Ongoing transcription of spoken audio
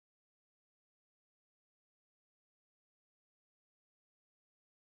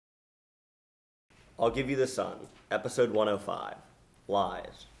I'll Give You the Sun, Episode 105,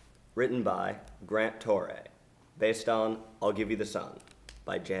 Lies, written by Grant Torre, based on I'll Give You the Sun,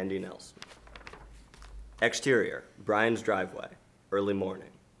 by Jandy Nelson. Exterior, Brian's driveway, early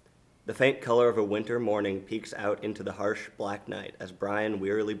morning. The faint color of a winter morning peeks out into the harsh black night as Brian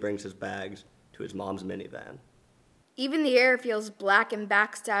wearily brings his bags to his mom's minivan. Even the air feels black and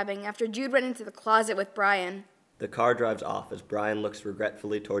backstabbing after Jude went into the closet with Brian. The car drives off as Brian looks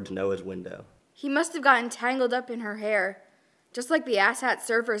regretfully towards Noah's window. He must have gotten tangled up in her hair, just like the asshat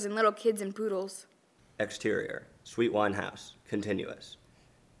surfers and little kids and poodles. Exterior, Sweetwine House, continuous.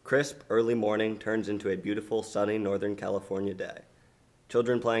 Crisp, early morning turns into a beautiful, sunny Northern California day.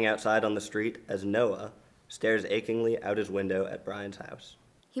 Children playing outside on the street as Noah stares achingly out his window at Brian's house.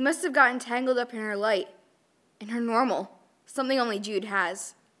 He must have gotten tangled up in her light, in her normal, something only Jude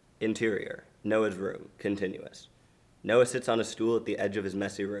has. Interior, Noah's room, continuous. Noah sits on a stool at the edge of his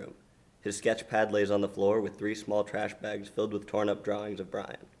messy room. His sketch pad lays on the floor with 3 small trash bags filled with torn-up drawings of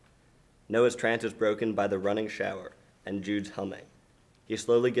Brian. Noah's trance is broken by the running shower and Jude's humming. He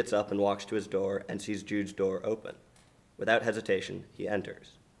slowly gets up and walks to his door and sees Jude's door open. Without hesitation, he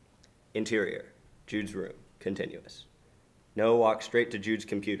enters. Interior, Jude's room, continuous. Noah walks straight to Jude's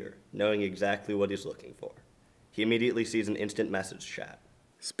computer, knowing exactly what he's looking for. He immediately sees an instant message chat.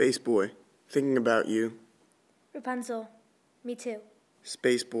 Space Boy, thinking about you. Rapunzel, me too.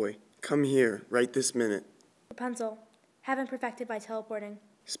 Space Boy, come here, right this minute. Rapunzel, haven't perfected by teleporting.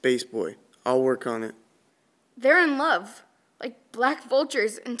 Space Boy, I'll work on it. They're in love, like black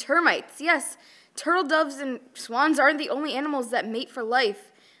vultures and termites. Yes, turtle doves and swans aren't the only animals that mate for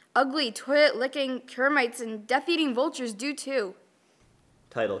life. Ugly, toilet-licking termites and death-eating vultures do too.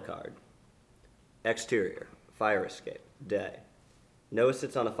 Title card. Exterior, fire escape, day. Noah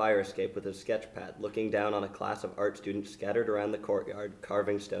sits on a fire escape with his sketch pad, looking down on a class of art students scattered around the courtyard,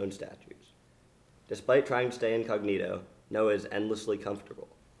 carving stone statues. Despite trying to stay incognito, Noah is endlessly comfortable.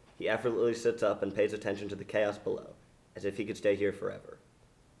 He effortlessly sits up and pays attention to the chaos below, as if he could stay here forever.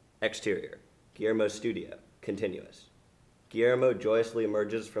 Exterior, Guillermo's studio, continuous. Guillermo joyously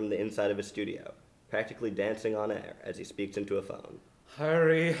emerges from the inside of his studio, practically dancing on air as he speaks into a phone.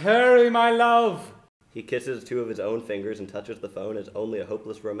 Hurry, hurry, my love! He kisses 2 of his own fingers and touches the phone as only a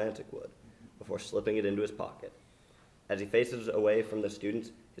hopeless romantic would, before slipping it into his pocket. As he faces away from the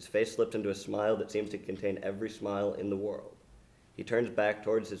students, his face slips into a smile that seems to contain every smile in the world. He turns back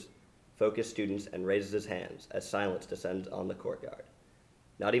towards his focused students and raises his hands as silence descends on the courtyard.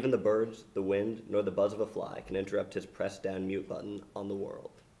 Not even the birds, the wind, nor the buzz of a fly can interrupt his pressed down mute button on the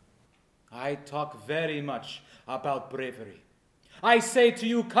world. I talk very much about bravery. I say to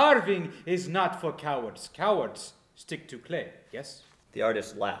you, carving is not for cowards. Cowards stick to clay, yes? The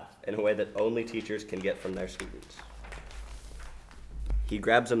artists laugh in a way that only teachers can get from their students. He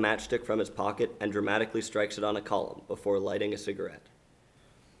grabs a matchstick from his pocket and dramatically strikes it on a column before lighting a cigarette.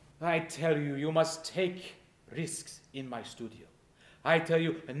 I tell you, you must take risks in my studio. I tell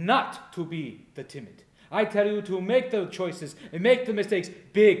you not to be the timid. I tell you to make the choices and make the mistakes,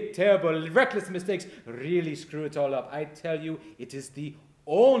 big, terrible, reckless mistakes, really screw it all up. I tell you, it is the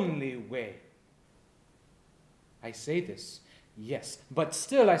only way. I say this, yes, but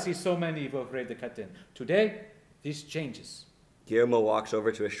still I see so many who are afraid to cut in. Today, this changes. Guillermo walks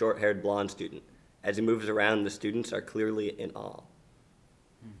over to a short-haired blonde student. As he moves around, the students are clearly in awe.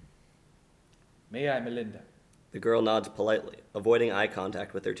 May I, Melinda? The girl nods politely, avoiding eye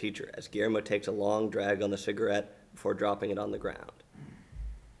contact with her teacher as Guillermo takes a long drag on the cigarette before dropping it on the ground.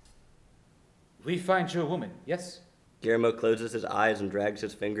 We find you a woman, yes? Guillermo closes his eyes and drags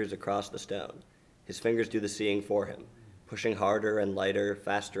his fingers across the stone. His fingers do the seeing for him, pushing harder and lighter,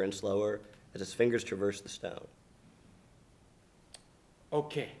 faster and slower, as his fingers traverse the stone.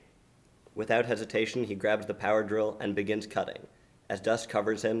 Okay. Without hesitation, he grabs the power drill and begins cutting. As dust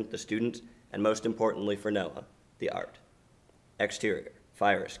covers him, the students, and most importantly for Noah, the art. Exterior,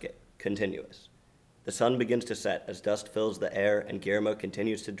 fire escape, continuous. The sun begins to set as dust fills the air and Guillermo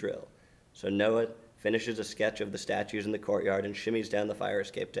continues to drill, so Noah finishes a sketch of the statues in the courtyard and shimmies down the fire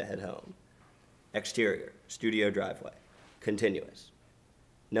escape to head home. Exterior, studio driveway, continuous.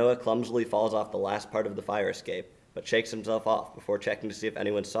 Noah clumsily falls off the last part of the fire escape, but shakes himself off before checking to see if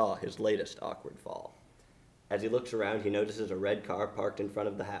anyone saw his latest awkward fall. As he looks around, he notices a red car parked in front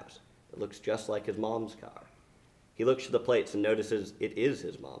of the house. It looks just like his mom's car. He looks to the plates and notices it is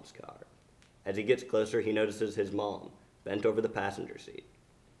his mom's car. As he gets closer, he notices his mom, bent over the passenger seat.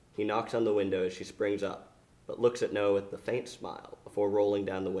 He knocks on the window as she springs up, but looks at Noah with a faint smile before rolling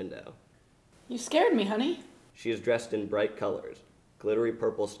down the window. You scared me, honey. She is dressed in bright colors, glittery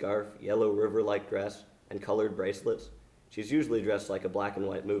purple scarf, yellow river-like dress, and colored bracelets. She's usually dressed like a black and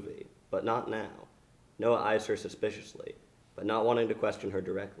white movie, but not now. Noah eyes her suspiciously, but not wanting to question her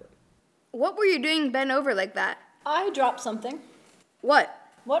directly. What were you doing bent over like that? I dropped something. What?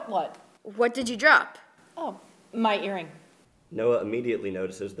 What? What did you drop? Oh, my earring. Noah immediately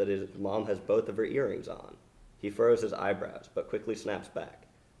notices that his mom has both of her earrings on. He furrows his eyebrows, but quickly snaps back.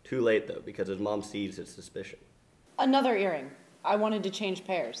 Too late, though, because his mom sees his suspicion. Another earring. I wanted to change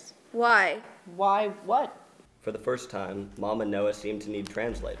pairs. Why? Why what? For the first time, Mom and Noah seem to need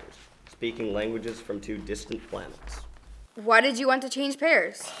translators, speaking languages from two distant planets. Why did you want to change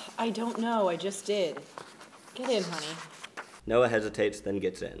pairs? I don't know, I just did. Get in, honey. Noah hesitates, then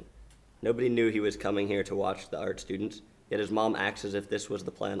gets in. Nobody knew he was coming here to watch the art students, yet his mom acts as if this was the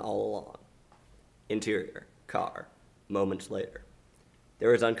plan all along. Interior, car, moments later.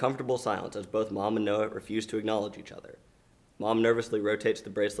 There is uncomfortable silence as both Mom and Noah refuse to acknowledge each other. Mom nervously rotates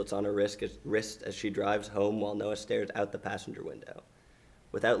the bracelets on her wrist as she drives home while Noah stares out the passenger window.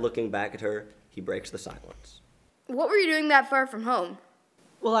 Without looking back at her, he breaks the silence. What were you doing that far from home?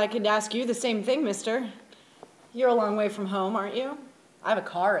 Well, I could ask you the same thing, mister. You're a long way from home, aren't you? I have a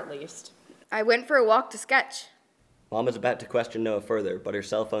car, at least. I went for a walk to sketch. Mom is about to question Noah further, but her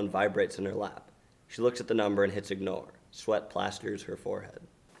cell phone vibrates in her lap. She looks at the number and hits ignore. Sweat plasters her forehead.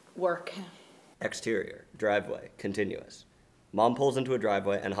 Work. Exterior, driveway, continuous. Mom pulls into a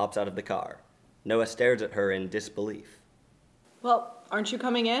driveway and hops out of the car. Noah stares at her in disbelief. Well, aren't you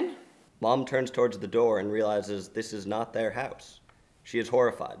coming in? Mom turns towards the door and realizes this is not their house. She is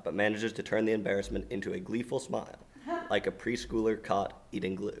horrified, but manages to turn the embarrassment into a gleeful smile, like a preschooler caught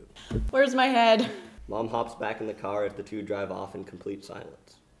eating glue. Where's my head? Mom hops back in the car as the two drive off in complete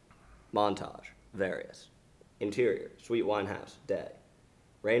silence. Montage, various. Interior, sweet wine house, day.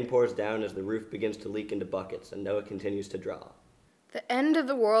 Rain pours down as the roof begins to leak into buckets and Noah continues to draw. The end of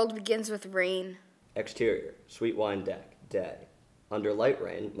the world begins with rain. Exterior, sweet wine deck, day. Under light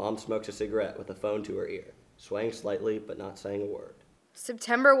rain, Mom smokes a cigarette with a phone to her ear, swaying slightly but not saying a word.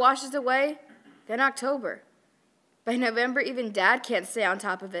 September washes away, then October. By November, even Dad can't stay on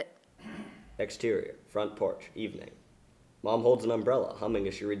top of it. Exterior, front porch, evening. Mom holds an umbrella, humming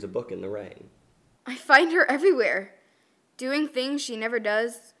as she reads a book in the rain. I find her everywhere, doing things she never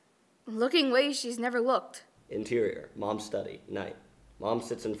does, looking ways she's never looked. Interior, Mom's study, night. Mom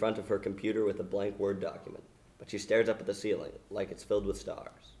sits in front of her computer with a blank Word document, but she stares up at the ceiling like it's filled with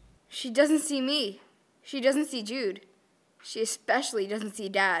stars. She doesn't see me. She doesn't see Jude. She especially doesn't see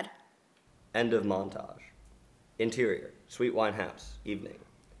Dad. End of montage. Interior, sweet wine house, evening.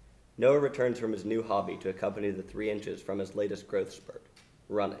 Noah returns from his new hobby to accompany the 3 inches from his latest growth spurt,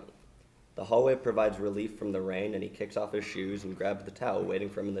 running. The hallway provides relief from the rain, and he kicks off his shoes and grabs the towel waiting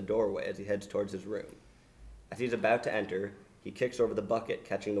for him in the doorway as he heads towards his room. As he's about to enter, he kicks over the bucket,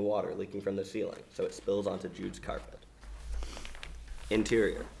 catching the water leaking from the ceiling, so it spills onto Jude's carpet.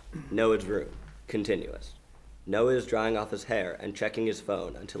 Interior, Noah's room, continuous. Noah is drying off his hair and checking his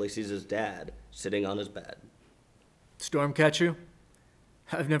phone until he sees his dad sitting on his bed. Storm catch you?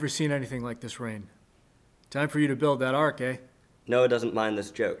 I've never seen anything like this rain. Time for you to build that ark, eh? Noah doesn't mind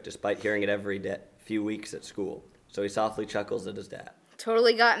this joke, despite hearing it every few weeks at school, so he softly chuckles at his dad.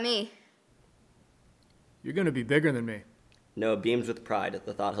 Totally got me. You're gonna be bigger than me. Noah beams with pride at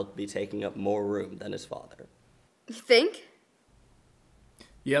the thought he'll be taking up more room than his father. You think?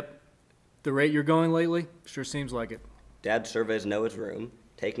 Yep. The rate you're going lately sure seems like it. Dad surveys Noah's room,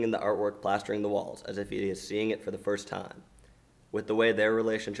 taking in the artwork plastering the walls as if he is seeing it for the first time. With the way their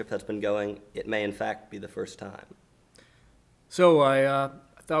relationship has been going, it may in fact be the first time. So I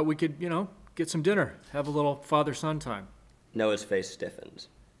thought we could, get some dinner, have a little father-son time. Noah's face stiffens.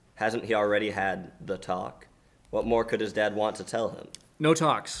 Hasn't he already had the talk? What more could his dad want to tell him? No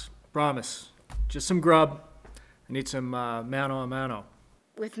talks, promise. Just some grub. I need some mano a mano.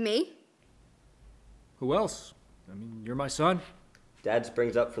 With me? Who else? I mean, you're my son. Dad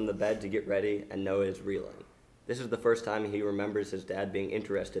springs up from the bed to get ready, and Noah is reeling. This is the first time he remembers his dad being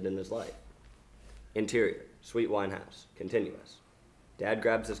interested in his life. Interior, sweet wine house, continuous. Dad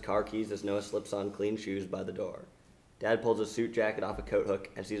grabs his car keys as Noah slips on clean shoes by the door. Dad pulls his suit jacket off a coat hook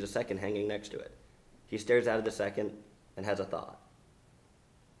and sees a second hanging next to it. He stares at the second and has a thought.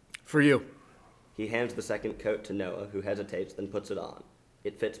 For you. He hands the second coat to Noah, who hesitates, then puts it on.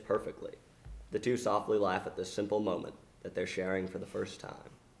 It fits perfectly. The two softly laugh at this simple moment that they're sharing for the first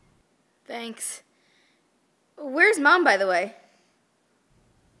time. Thanks. Where's Mom, by the way?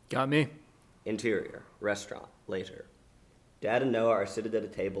 Got me. Interior, restaurant, later. Dad and Noah are seated at a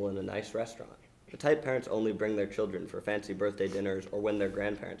table in a nice restaurant. The type parents only bring their children for fancy birthday dinners or when their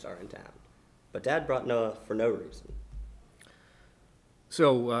grandparents are in town. But Dad brought Noah for no reason.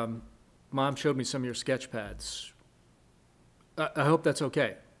 So, Mom showed me some of your sketch pads. I hope that's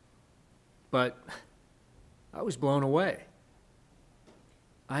okay. But I was blown away.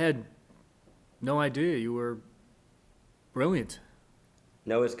 I had no idea you were brilliant.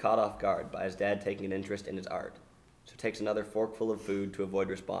 Noah's caught off guard by his dad taking an interest in his art, so takes another forkful of food to avoid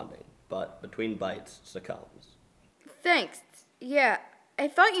responding, but between bites, succumbs. Thanks. Yeah, I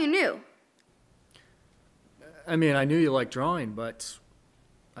thought you knew. I mean, I knew you liked drawing, but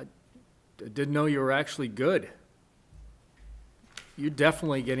I didn't know you were actually good. You're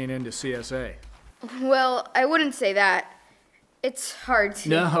definitely getting into CSA. Well, I wouldn't say that. It's hard to...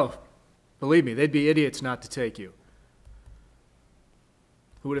 No. Believe me, they'd be idiots not to take you.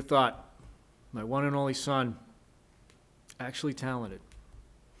 Who would have thought? My one and only son, actually talented.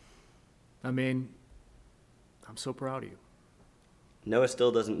 I mean, I'm so proud of you. Noah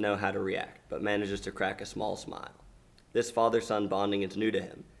still doesn't know how to react, but manages to crack a small smile. This father-son bonding is new to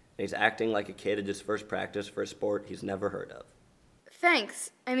him, and he's acting like a kid at his first practice for a sport he's never heard of.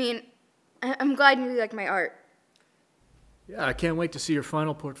 Thanks. I mean, I'm glad you like my art. Yeah, I can't wait to see your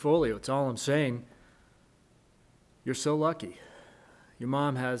final portfolio. It's all I'm saying. You're so lucky. Your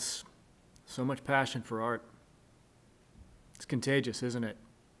mom has so much passion for art. It's contagious, isn't it?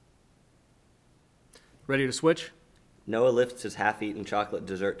 Ready to switch? Noah lifts his half-eaten chocolate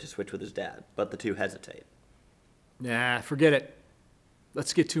dessert to switch with his dad, but the two hesitate. Nah, forget it.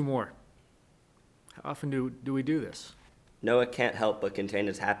 Let's get two more. How often do we do this? Noah can't help but contain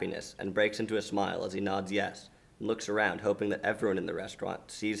his happiness and breaks into a smile as he nods yes and looks around, hoping that everyone in the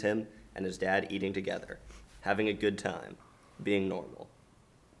restaurant sees him and his dad eating together, having a good time, being normal.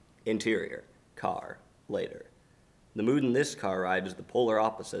 Interior, car, later. The mood in this car ride is the polar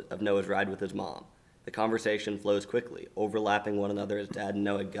opposite of Noah's ride with his mom. The conversation flows quickly, overlapping one another as Dad and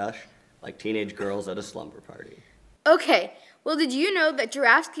Noah gush like teenage girls at a slumber party. Okay, well, did you know that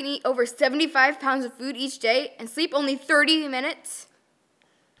giraffes can eat over 75 pounds of food each day and sleep only 30 minutes?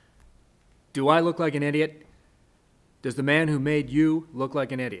 Do I look like an idiot? Does the man who made you look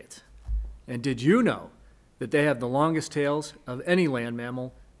like an idiot? And did you know that they have the longest tails of any land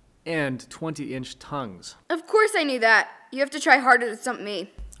mammal and 20-inch tongues? Of course I knew that. You have to try harder to stump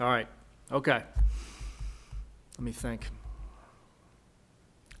me. All right, okay. Let me think.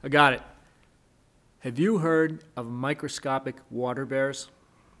 I got it. Have you heard of microscopic water bears?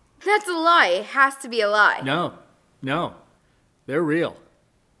 That's a lie. It has to be a lie. No. They're real.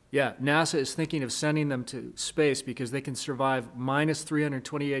 Yeah, NASA is thinking of sending them to space because they can survive minus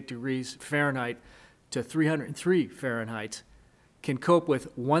 328 degrees Fahrenheit to 303 Fahrenheit, can cope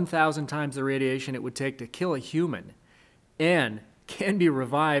with 1,000 times the radiation it would take to kill a human, and can be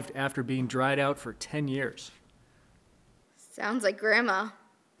revived after being dried out for 10 years. Sounds like Grandma.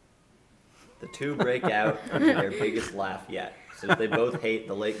 The two break out into their biggest laugh yet, since they both hate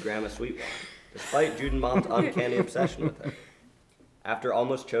the late Grandma Sweetwine, despite Jude and Mom's uncanny obsession with her. After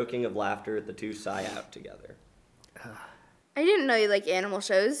almost choking of laughter, the two sigh out together. I didn't know you like animal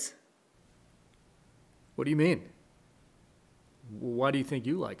shows. What do you mean? Why do you think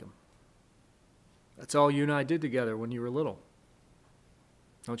you like them? That's all you and I did together when you were little.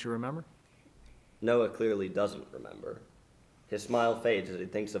 Don't you remember? Noah clearly doesn't remember. His smile fades as he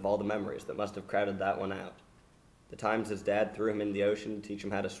thinks of all the memories that must have crowded that one out. The times his dad threw him in the ocean to teach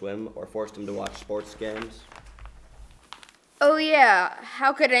him how to swim or forced him to watch sports games. Oh yeah,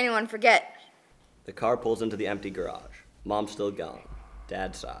 how could anyone forget? The car pulls into the empty garage. Mom's still gone.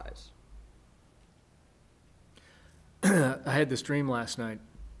 Dad sighs. I had this dream last night.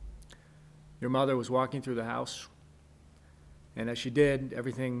 Your mother was walking through the house, and as she did,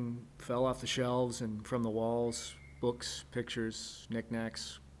 everything fell off the shelves and from the walls. Books, pictures,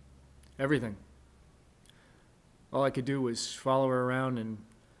 knickknacks, everything. All I could do was follow her around and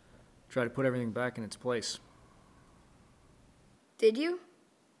try to put everything back in its place. Did you?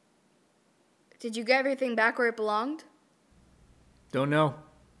 Did you get everything back where it belonged? Don't know.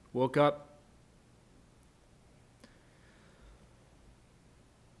 Woke up.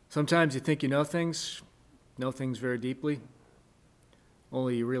 Sometimes you think you know things very deeply,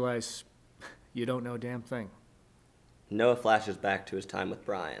 only you realize you don't know a damn thing. Noah flashes back to his time with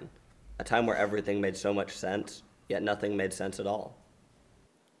Brian, a time where everything made so much sense, yet nothing made sense at all.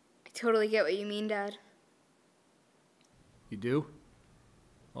 I totally get what you mean, Dad. You do?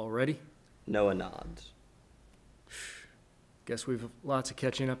 Already? Noah nods. Guess we've lots of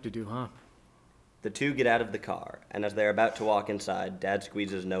catching up to do, huh? The two get out of the car, and as they're about to walk inside, Dad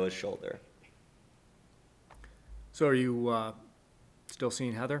squeezes Noah's shoulder. So are you, still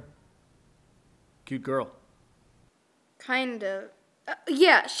seeing Heather? Cute girl. Kinda.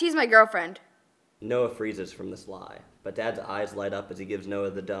 Yeah, she's my girlfriend. Noah freezes from this lie, but Dad's eyes light up as he gives Noah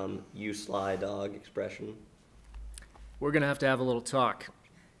the dumb, "you sly dog" expression. We're gonna have to have a little talk.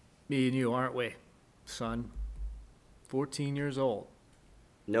 Me and you, aren't we, son? 14 years old.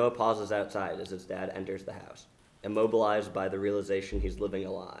 Noah pauses outside as his dad enters the house, immobilized by the realization he's living a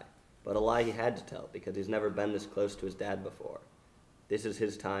lie. But a lie he had to tell because he's never been this close to his dad before. This is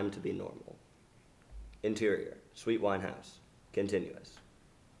his time to be normal. Interior, Sweet Wine House, continuous.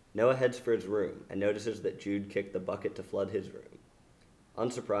 Noah heads for his room and notices that Jude kicked the bucket to flood his room.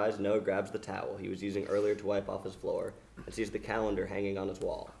 Unsurprised, Noah grabs the towel he was using earlier to wipe off his floor and sees the calendar hanging on his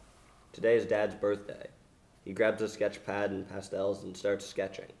wall. Today is Dad's birthday. He grabs a sketch pad and pastels and starts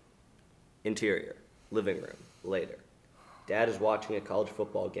sketching. Interior, living room, later. Dad is watching a college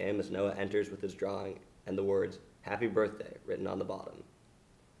football game as Noah enters with his drawing and the words, "Happy Birthday," written on the bottom.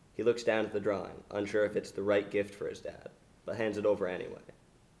 He looks down at the drawing, unsure if it's the right gift for his dad, but hands it over anyway.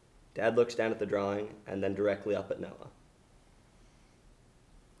 Dad looks down at the drawing and then directly up at Noah.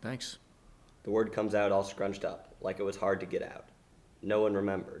 Thanks. The word comes out all scrunched up, like it was hard to get out. No one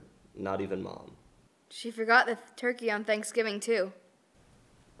remembered, not even Mom. She forgot the turkey on Thanksgiving, too.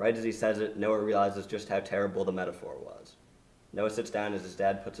 Right as he says it, Noah realizes just how terrible the metaphor was. Noah sits down as his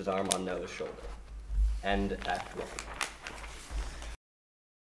dad puts his arm on Noah's shoulder. End Act 1.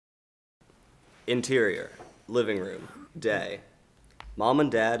 Interior, living room, day. Mom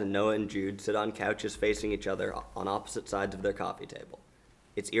and Dad and Noah and Jude sit on couches facing each other on opposite sides of their coffee table.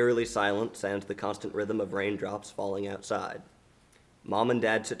 It's eerily silent, sans the constant rhythm of raindrops falling outside. Mom and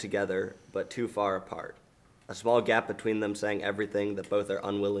Dad sit together, but too far apart. A small gap between them saying everything that both are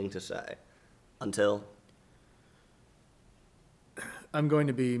unwilling to say. Until... I'm going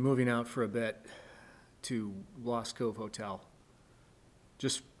to be moving out for a bit to Lost Cove Hotel.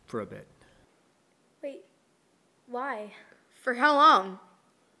 Just for a bit. Wait, why? For how long?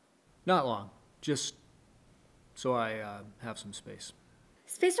 Not long. Just so I have some space.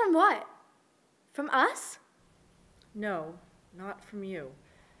 Space from what? From us? No, not from you.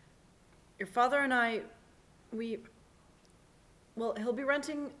 Your father and I, well, he'll be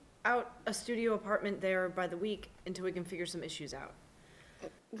renting out a studio apartment there by the week until we can figure some issues out.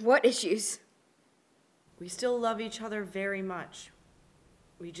 What issues? We still love each other very much.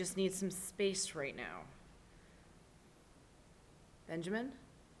 We just need some space right now. Benjamin?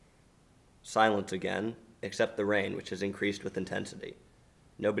 Silence again, except the rain, which has increased with intensity.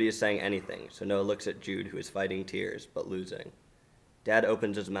 Nobody is saying anything, so Noah looks at Jude, who is fighting tears, but losing. Dad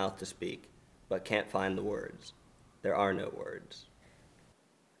opens his mouth to speak, but can't find the words. There are no words.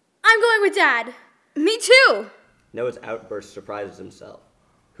 I'm going with Dad! Me too! Noah's outburst surprises himself.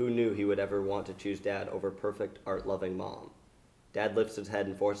 Who knew he would ever want to choose Dad over perfect, art-loving Mom? Dad lifts his head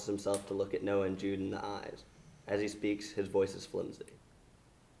and forces himself to look at Noah and Jude in the eyes. As he speaks, his voice is flimsy.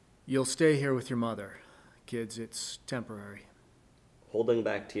 You'll stay here with your mother. Kids, it's temporary. Holding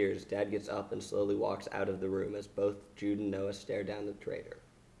back tears, Dad gets up and slowly walks out of the room as both Jude and Noah stare down the traitor,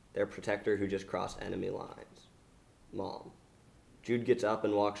 their protector who just crossed enemy lines. Mom. Jude gets up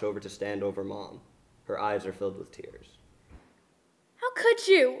and walks over to stand over Mom. Her eyes are filled with tears. How could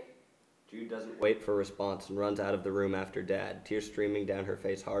you? Jude doesn't wait for a response and runs out of the room after Dad, tears streaming down her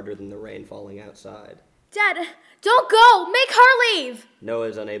face harder than the rain falling outside. Dad, don't go! Make her leave! Noah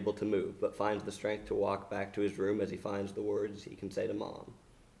is unable to move, but finds the strength to walk back to his room as he finds the words he can say to Mom.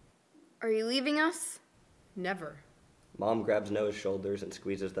 Are you leaving us? Never. Mom grabs Noah's shoulders and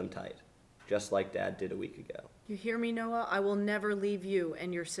squeezes them tight, just like Dad did a week ago. You hear me, Noah? I will never leave you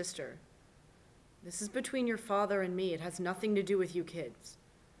and your sister. This is between your father and me. It has nothing to do with you kids.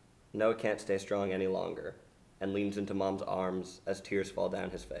 Noah can't stay strong any longer, and leans into Mom's arms as tears fall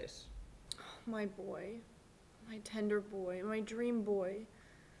down his face. My boy, my tender boy, my dream boy.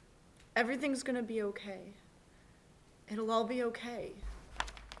 Everything's gonna be okay. It'll all be okay.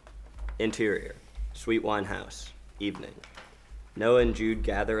 Interior, Sweet Wine House, evening. Noah and Jude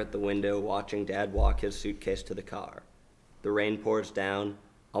gather at the window watching Dad walk his suitcase to the car. The rain pours down,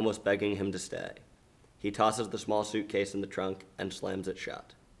 almost begging him to stay. He tosses the small suitcase in the trunk and slams it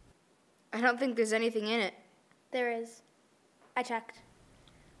shut. I don't think there's anything in it. There is. I checked.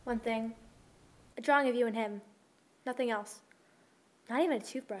 One thing. A drawing of you and him. Nothing else. Not even a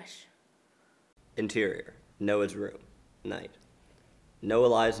toothbrush. Interior, Noah's room, night. Noah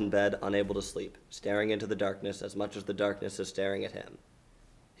lies in bed, unable to sleep, staring into the darkness as much as the darkness is staring at him.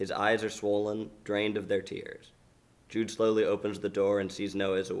 His eyes are swollen, drained of their tears. Jude slowly opens the door and sees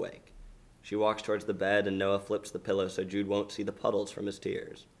Noah is awake. She walks towards the bed and Noah flips the pillow so Jude won't see the puddles from his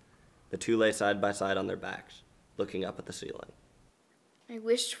tears. The two lay side by side on their backs, looking up at the ceiling. I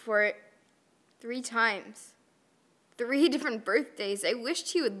wished for it 3 times. 3 different birthdays. I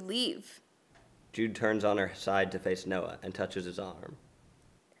wished he would leave. Jude turns on her side to face Noah and touches his arm.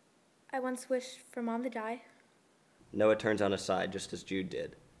 I once wished for Mom to die. Noah turns on his side just as Jude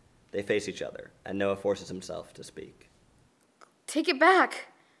did. They face each other, and Noah forces himself to speak. Take it back.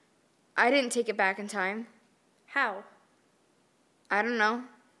 I didn't take it back in time. How? I don't know.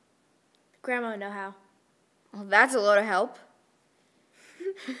 Grandma would know how. Well, that's a load of help.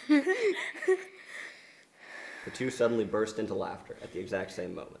 The two suddenly burst into laughter at the exact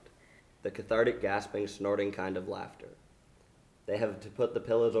same moment. The cathartic, gasping, snorting kind of laughter. They have to put the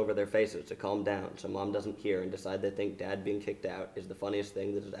pillows over their faces to calm down so Mom doesn't hear and decide they think Dad being kicked out is the funniest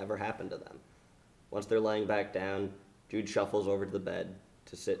thing that has ever happened to them. Once they're laying back down, Jude shuffles over to the bed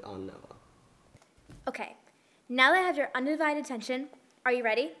to sit on Noah. Okay, now that I have your undivided attention, are you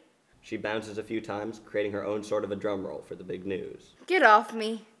ready? She bounces a few times, creating her own sort of a drum roll for the big news. Get off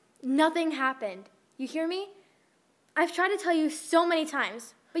me. Nothing happened. You hear me? I've tried to tell you so many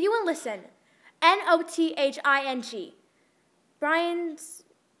times, but you wouldn't listen. Nothing. Brian's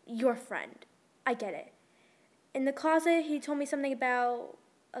your friend. I get it. In the closet, he told me something about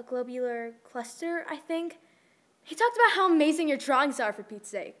a globular cluster, I think. He talked about how amazing your drawings are, for Pete's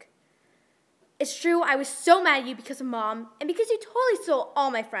sake. It's true, I was so mad at you because of Mom, and because you totally stole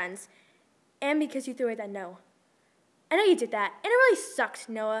all my friends, and because you threw away that Noah. I know you did that, and it really sucked,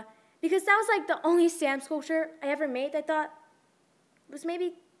 Noah, because that was like the only sand sculpture I ever made that I thought was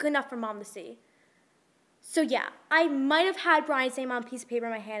maybe good enough for Mom to see. So yeah, I might have had Brian's name on a piece of paper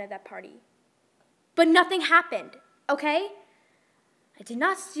in my hand at that party. But nothing happened, okay? I did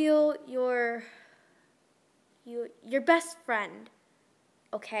not steal your best friend,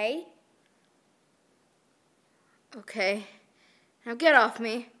 okay? Okay. Now get off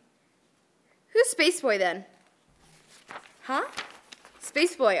me. Who's Space Boy then? Huh?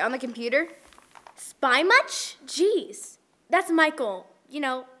 Space Boy on the computer? Spy much? Jeez. That's Michael. You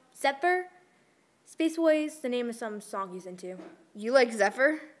know, Zephyr. Space Boy's the name of some song he's into. You like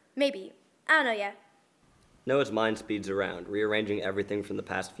Zephyr? Maybe. I don't know yet. Noah's mind speeds around, rearranging everything from the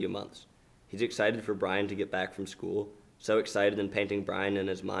past few months. He's excited for Brian to get back from school, so excited and painting Brian in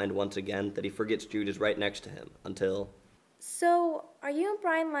his mind once again that he forgets Jude is right next to him, until... So, are you and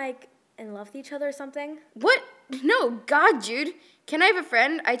Brian, like, in love with each other or something? What? No, God, Jude. Can I have a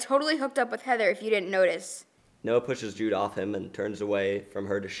friend? I totally hooked up with Heather if you didn't notice. Noah pushes Jude off him and turns away from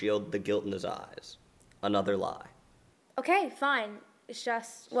her to shield the guilt in his eyes. Another lie. Okay, fine. It's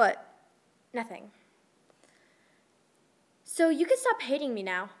just What? nothing. So you can stop hating me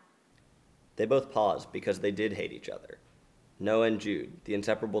now. They both pause because they did hate each other. Noah and Jude, the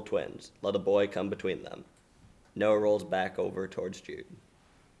inseparable twins, let a boy come between them. Noah rolls back over towards Jude.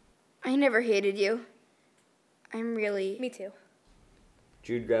 I never hated you. I'm really... Me too.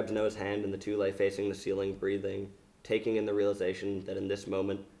 Jude grabs Noah's hand and the two lay facing the ceiling, breathing, taking in the realization that in this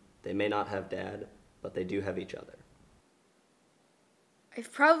moment they may not have Dad, but they do have each other.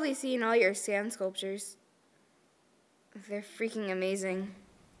 I've probably seen all your sand sculptures. They're freaking amazing.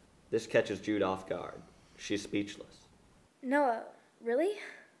 This catches Jude off guard. She's speechless. Noah, really?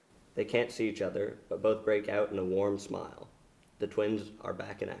 They can't see each other, but both break out in a warm smile. The twins are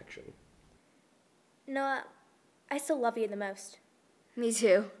back in action. Noah, I still love you the most. Me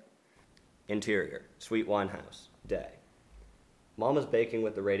too. Interior, Sweet Wine House, day. Mom is baking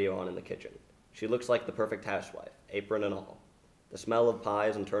with the radio on in the kitchen. She looks like the perfect housewife, apron and all. The smell of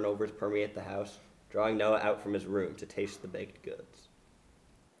pies and turnovers permeate the house, drawing Noah out from his room to taste the baked goods.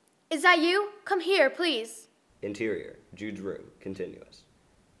 Is that you? Come here, please. Interior, Jude's room, continuous.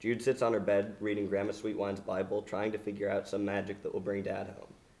 Jude sits on her bed, reading Grandma Sweetwine's Bible, trying to figure out some magic that will bring Dad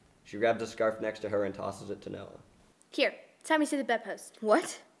home. She grabs a scarf next to her and tosses it to Noah. Here, time me to the bedpost.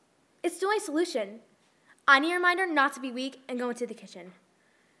 What? It's the only solution. I need a reminder not to be weak and go into the kitchen.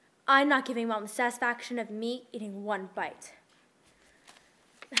 I'm not giving Mom the satisfaction of me eating one bite.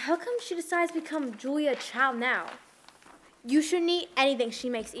 How come she decides to become Julia Child now? You shouldn't eat anything she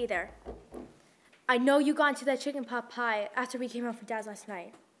makes either. I know you got into that chicken pot pie after we came home from Dad's last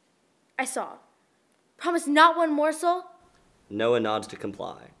night. I saw. Promise not one morsel? Noah nods to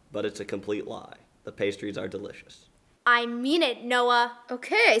comply, but it's a complete lie. The pastries are delicious. I mean it, Noah.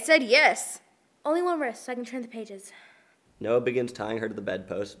 Okay, I said yes. Only one wrist so I can turn the pages. Noah begins tying her to the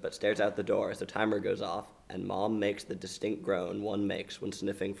bedpost, but stares out the door as the timer goes off, and Mom makes the distinct groan one makes when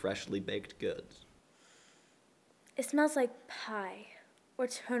sniffing freshly baked goods. It smells like pie, or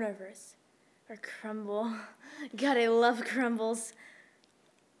turnovers, or crumble. God, I love crumbles.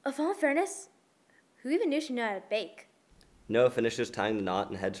 Of all fairness, who even knew she knew how to bake? Noah finishes tying the knot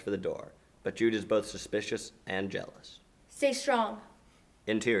and heads for the door, but Jude is both suspicious and jealous. Stay strong.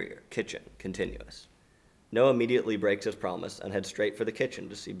 Interior, kitchen, continuous. Noah immediately breaks his promise and heads straight for the kitchen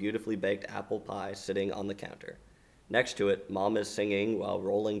to see beautifully baked apple pie sitting on the counter. Next to it, Mom is singing while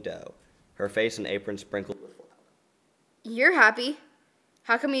rolling dough, her face and apron sprinkled with flour. You're happy.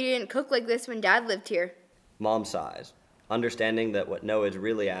 How come you didn't cook like this when Dad lived here? Mom sighs. understanding that what Noah is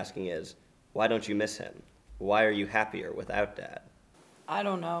really asking is, why don't you miss him? Why are you happier without Dad? I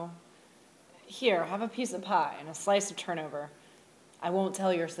don't know. Here, have a piece of pie and a slice of turnover. I won't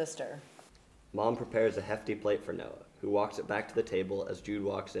tell your sister. Mom prepares a hefty plate for Noah, who walks it back to the table as Jude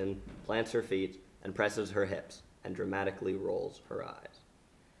walks in, plants her feet, and presses her hips, and dramatically rolls her eyes.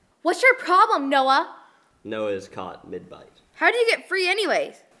 What's your problem, Noah? Noah is caught mid-bite. How do you get free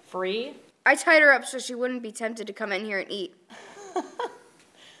anyways? Free? I tied her up so she wouldn't be tempted to come in here and eat.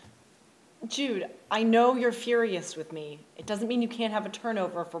 Jude, I know you're furious with me. It doesn't mean you can't have a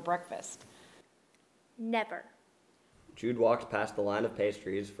turnover for breakfast. Never. Jude walks past the line of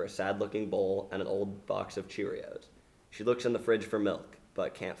pastries for a sad-looking bowl and an old box of Cheerios. She looks in the fridge for milk,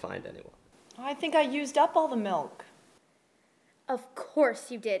 but can't find anyone. I think I used up all the milk. Of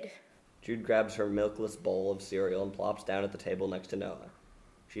course you did. Jude grabs her milkless bowl of cereal and plops down at the table next to Noah.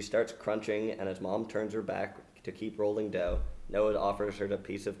 She starts crunching, and as Mom turns her back to keep rolling dough, Noah offers her a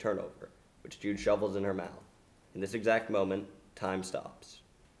piece of turnover, which Jude shovels in her mouth. In this exact moment, time stops.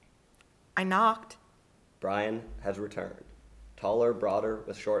 I knocked. Brian has returned. Taller, broader,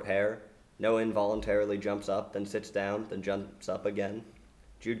 with short hair, Noah involuntarily jumps up, then sits down, then jumps up again.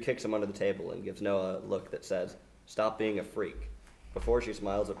 Jude kicks him under the table and gives Noah a look that says, "Stop being a freak," before she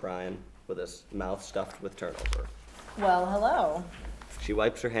smiles at Brian with his mouth stuffed with turnover. Well, hello. She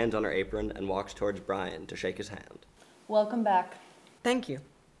wipes her hands on her apron and walks towards Brian to shake his hand. Welcome back. Thank you.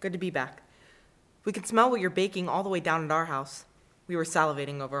 Good to be back. We could smell what you're baking all the way down at our house. We were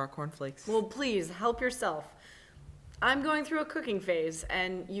salivating over our cornflakes. Well, please, help yourself. I'm going through a cooking phase,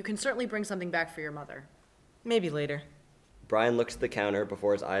 and you can certainly bring something back for your mother. Maybe later. Brian looks at the counter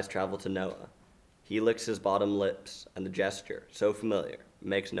before his eyes travel to Noah. He licks his bottom lips, and the gesture, so familiar,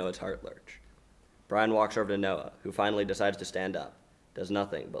 makes Noah's heart lurch. Brian walks over to Noah, who finally decides to stand up, does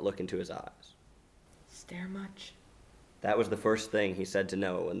nothing but look into his eyes. Stare much? That was the first thing he said to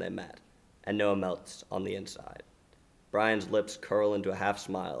Noah when they met, and Noah melts on the inside. Brian's lips curl into a half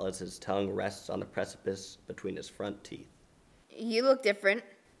smile as his tongue rests on the precipice between his front teeth. You look different.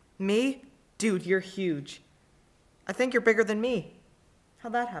 Me? Dude, you're huge. I think you're bigger than me.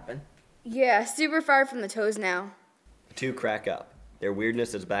 How'd that happen? Yeah, super far from the toes now. The two crack up. Their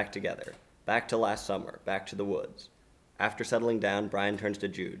weirdness is back together. Back to last summer, back to the woods. After settling down, Brian turns to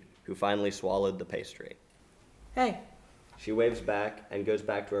Jude, who finally swallowed the pastry. Hey. She waves back and goes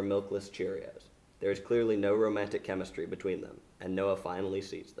back to her milkless Cheerios. There is clearly no romantic chemistry between them, and Noah finally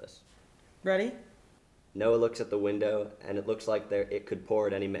sees this. Ready? Noah looks at the window, and it looks like it could pour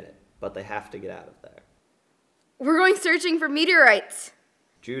at any minute, but they have to get out of there. We're going searching for meteorites.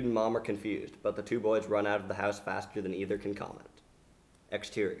 Jude and Mom are confused, but the two boys run out of the house faster than either can comment.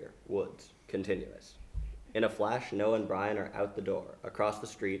 Exterior, woods, continuous. In a flash, Noah and Brian are out the door, across the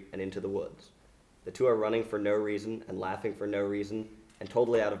street, and into the woods. The two are running for no reason and laughing for no reason, and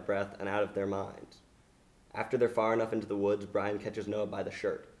totally out of breath and out of their minds. After they're far enough into the woods, Brian catches Noah by the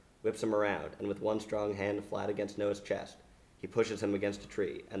shirt, whips him around, and with one strong hand flat against Noah's chest, he pushes him against a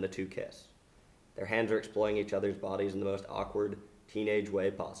tree, and the two kiss. Their hands are exploring each other's bodies in the most awkward, teenage way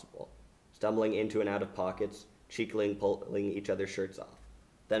possible, stumbling into and out of pockets, cheekily pulling each other's shirts off.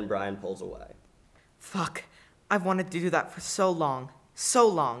 Then Brian pulls away. Fuck. I've wanted to do that for so long. So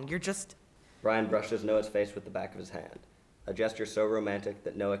long. You're just... Brian brushes Noah's face with the back of his hand, a gesture so romantic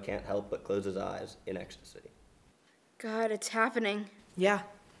that Noah can't help but close his eyes in ecstasy. God, it's happening. Yeah,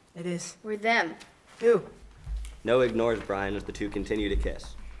 it is. We're them. Ew. Noah ignores Brian as the two continue to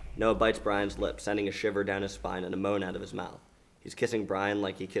kiss. Noah bites Brian's lip, sending a shiver down his spine and a moan out of his mouth. He's kissing Brian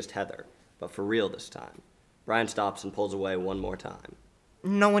like he kissed Heather, but for real this time. Brian stops and pulls away one more time.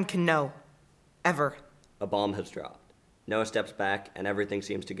 No one can know. Ever. A bomb has dropped. Noah steps back, and everything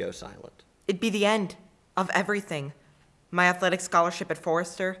seems to go silent. It'd be the end of everything. My athletic scholarship at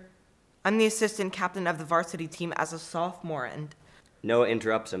Forrester. I'm the assistant captain of the varsity team as a sophomore, and... Noah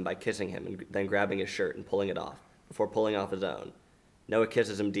interrupts him by kissing him and then grabbing his shirt and pulling it off, before pulling off his own. Noah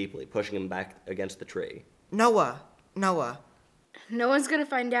kisses him deeply, pushing him back against the tree. Noah. No one's gonna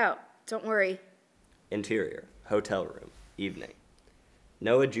find out. Don't worry. Interior, hotel room, evening.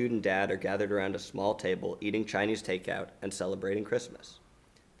 Noah, Jude, and Dad are gathered around a small table eating Chinese takeout and celebrating Christmas.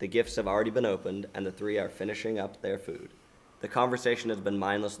 The gifts have already been opened, and the three are finishing up their food. The conversation has been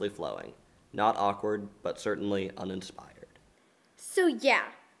mindlessly flowing. Not awkward, but certainly uninspired. So yeah,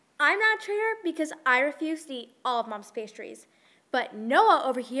 I'm not a traitor because I refuse to eat all of Mom's pastries. But Noah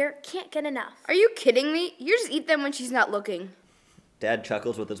over here can't get enough. Are you kidding me? You just eat them when she's not looking. Dad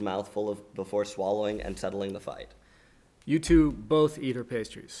chuckles with his mouth full before swallowing and settling the fight. You two both eat her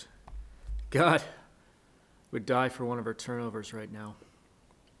pastries. God, would die for one of her turnovers right now.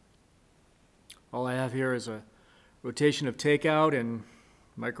 All I have here is a Rotation of takeout and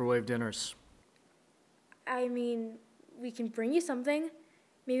microwave dinners. I mean, we can bring you something.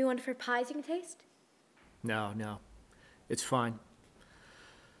 Maybe one of her pies you can taste? No, no. It's fine.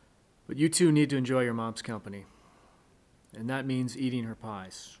 But you two need to enjoy your mom's company. And that means eating her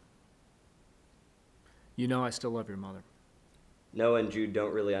pies. You know I still love your mother. Noah and Jude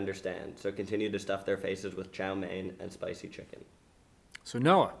don't really understand, so continue to stuff their faces with chow mein and spicy chicken. So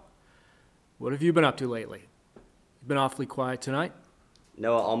Noah, what have you been up to lately? You've been awfully quiet tonight?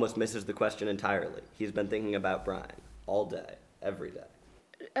 Noah almost misses the question entirely. He's been thinking about Brian all day, every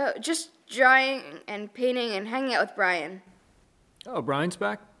day. Just drawing and painting and hanging out with Brian. Oh, Brian's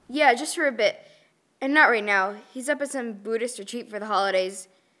back? Yeah, just for a bit. And not right now. He's up at some Buddhist retreat for the holidays.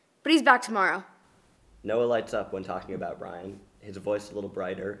 But he's back tomorrow. Noah lights up when talking about Brian, his voice a little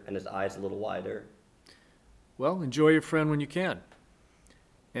brighter and his eyes a little wider. Well, enjoy your friend when you can.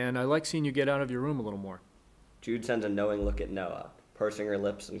 And I like seeing you get out of your room a little more. Jude sends a knowing look at Noah, pursing her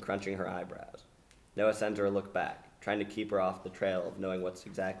lips and crunching her eyebrows. Noah sends her a look back, trying to keep her off the trail of knowing what's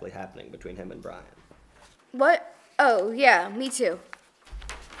exactly happening between him and Brian. What? Oh, yeah, me too.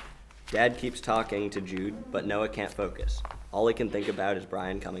 Dad keeps talking to Jude, but Noah can't focus. All he can think about is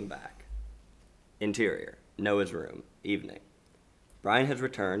Brian coming back. Interior, Noah's room, evening. Brian has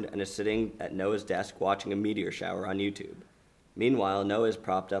returned and is sitting at Noah's desk watching a meteor shower on YouTube. Meanwhile, Noah is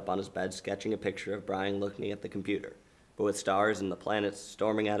propped up on his bed sketching a picture of Brian looking at the computer, but with stars and the planets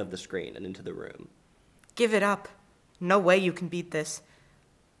storming out of the screen and into the room. Give it up. No way you can beat this.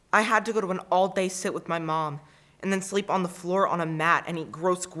 I had to go to an all-day sit with my mom, and then sleep on the floor on a mat and eat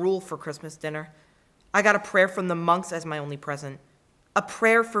gross gruel for Christmas dinner. I got a prayer from the monks as my only present. A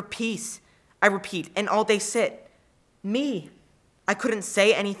prayer for peace. I repeat, an all-day sit. Me. I couldn't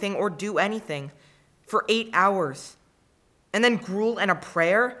say anything or do anything for 8 hours. And then gruel and a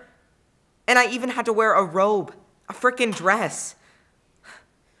prayer? And I even had to wear a robe, a frickin' dress.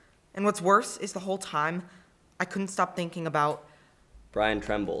 And what's worse is the whole time, I couldn't stop thinking about... Brian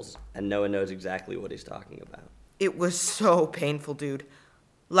trembles, and Noah knows exactly what he's talking about. It was so painful, dude.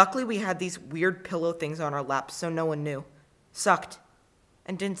 Luckily, we had these weird pillow things on our laps, so no one knew. Sucked.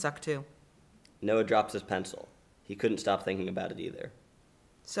 And didn't suck, too. Noah drops his pencil. He couldn't stop thinking about it either.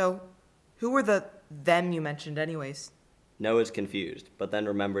 So, who were the them you mentioned anyways? Noah's confused, but then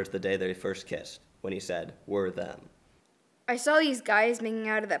remembers the day they first kissed, when he said, "We're them." I saw these guys making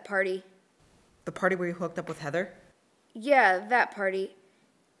out at that party. The party where you hooked up with Heather? Yeah, that party.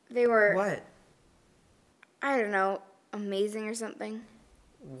 They were... What? I don't know, amazing or something.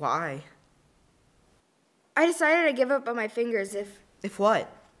 Why? I decided to give up on my fingers if... If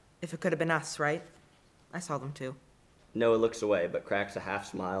what? If it could have been us, right? I saw them too. Noah looks away, but cracks a half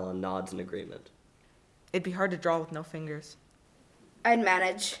smile and nods in agreement. It'd be hard to draw with no fingers. I'd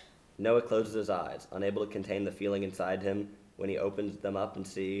manage. Noah closes his eyes, unable to contain the feeling inside him when he opens them up and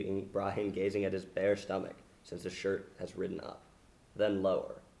seeing Brian gazing at his bare stomach since his shirt has ridden up, then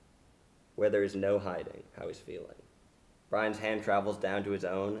lower, where there is no hiding how he's feeling. Brian's hand travels down to his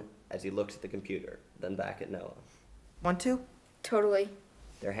own as he looks at the computer, then back at Noah. Want to? Totally.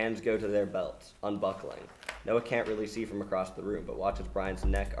 Their hands go to their belts, unbuckling. Noah can't really see from across the room, but watches Brian's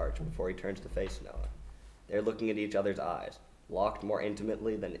neck arch before he turns to face Noah. They're looking at each other's eyes, locked more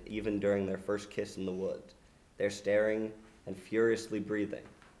intimately than even during their first kiss in the woods. They're staring and furiously breathing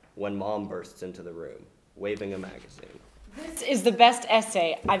when Mom bursts into the room, waving a magazine. This is the best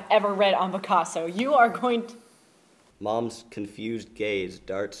essay I've ever read on Picasso. You are going to... Mom's confused gaze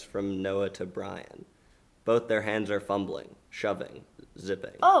darts from Noah to Brian. Both their hands are fumbling, shoving,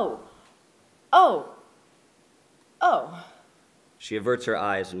 zipping. Oh. She averts her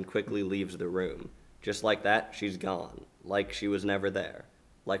eyes and quickly leaves the room. Just like that, she's gone, like she was never there,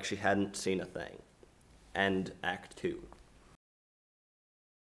 like she hadn't seen a thing. End Act 2.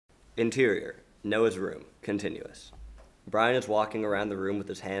 Interior, Noah's room, continuous. Brian is walking around the room with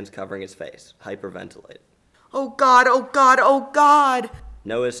his hands covering his face, hyperventilating. Oh God, oh God, oh God!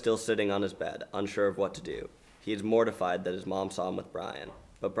 Noah is still sitting on his bed, unsure of what to do. He is mortified that his mom saw him with Brian,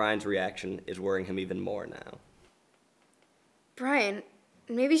 but Brian's reaction is worrying him even more now. Brian,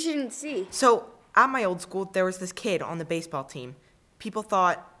 maybe she didn't see. So, at my old school, there was this kid on the baseball team. People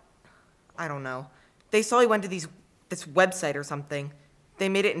thought, I don't know, they saw he went to this website or something. They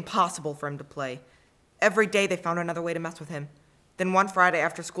made it impossible for him to play. Every day they found another way to mess with him. Then one Friday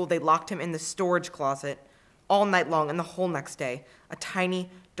after school, they locked him in the storage closet all night long and the whole next day. A tiny,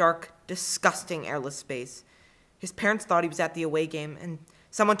 dark, disgusting airless space. His parents thought he was at the away game, and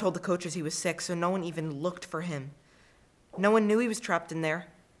someone told the coaches he was sick, so no one even looked for him. No one knew he was trapped in there.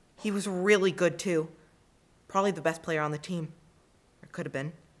 He was really good, too. Probably the best player on the team. Or could have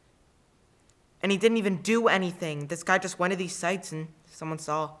been. And he didn't even do anything. This guy just went to these sites and someone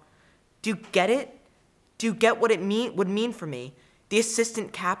saw. Do you get it? Do you get what it would mean for me? The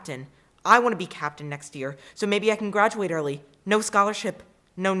assistant captain. I want to be captain next year, so maybe I can graduate early. No scholarship,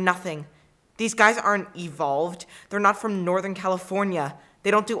 no nothing. These guys aren't evolved. They're not from Northern California.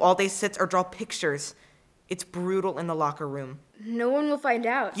 They don't do all-day sits or draw pictures. It's brutal in the locker room. No one will find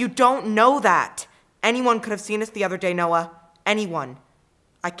out. You don't know that. Anyone could have seen us the other day, Noah. Anyone.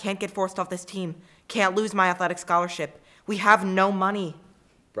 I can't get forced off this team. Can't lose my athletic scholarship. We have no money.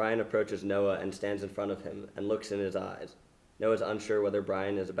 Brian approaches Noah and stands in front of him and looks in his eyes. Noah's unsure whether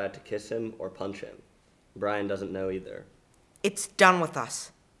Brian is about to kiss him or punch him. Brian doesn't know either. It's done with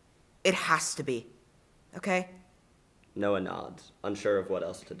us. It has to be. Okay? Noah nods, unsure of what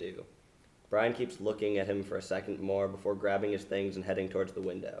else to do. Brian keeps looking at him for a second more before grabbing his things and heading towards the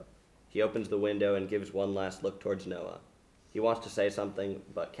window. He opens the window and gives one last look towards Noah. He wants to say something,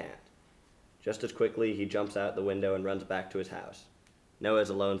 but can't. Just as quickly, he jumps out the window and runs back to his house. Noah is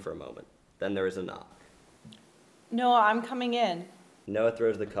alone for a moment. Then there is a knock. Noah, I'm coming in. Noah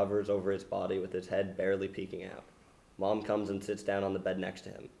throws the covers over his body with his head barely peeking out. Mom comes and sits down on the bed next to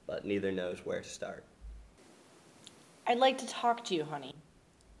him, but neither knows where to start. I'd like to talk to you, honey.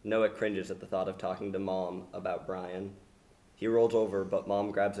 Noah cringes at the thought of talking to Mom about Brian. He rolls over, but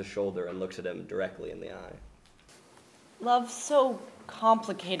Mom grabs his shoulder and looks at him directly in the eye. Love's so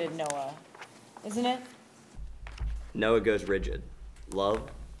complicated, Noah, isn't it? Noah goes rigid. Love?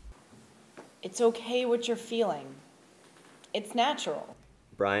 It's okay what you're feeling. It's natural.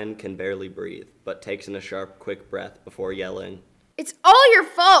 Brian can barely breathe, but takes in a sharp, quick breath before yelling, It's all your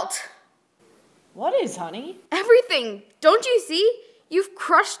fault. What is, honey? Everything. Don't you see? You've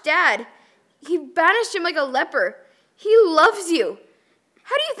crushed Dad. You banished him like a leper. He loves you.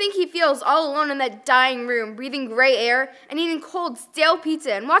 How do you think he feels all alone in that dying room, breathing gray air and eating cold, stale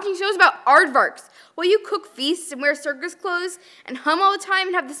pizza and watching shows about aardvarks while you cook feasts and wear circus clothes and hum all the time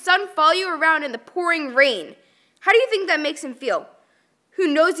and have the sun follow you around in the pouring rain? How do you think that makes him feel? Who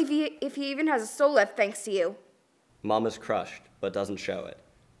knows if he even has a soul left thanks to you? Mom is crushed, but doesn't show it.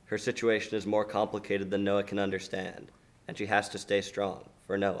 Her situation is more complicated than Noah can understand, and she has to stay strong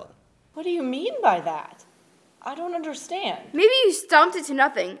for Noah. What do you mean by that? I don't understand. Maybe you stomped it to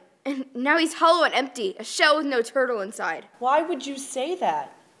nothing, and now he's hollow and empty, a shell with no turtle inside. Why would you say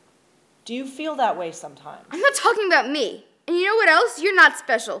that? Do you feel that way sometimes? I'm not talking about me. And you know what else? You're not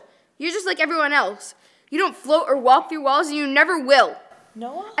special. You're just like everyone else. You don't float or walk through walls, and you never will.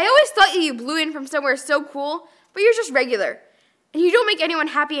 Noah? I always thought you blew in from somewhere so cool, but you're just regular. And you don't make anyone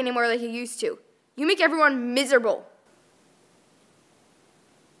happy anymore like you used to. You make everyone miserable.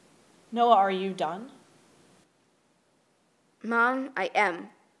 Noah, are you done? Mom, I am.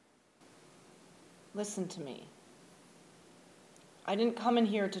 Listen to me. I didn't come in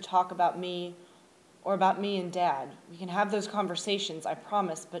here to talk about me or about me and Dad. We can have those conversations, I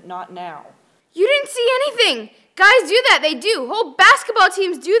promise, but not now. You didn't see anything. Guys do that, they do. Whole basketball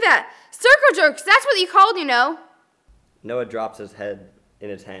teams do that. Circle jerks, that's what you called, you know. Noah drops his head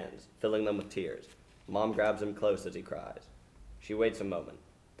in his hands, filling them with tears. Mom grabs him close as he cries. She waits a moment,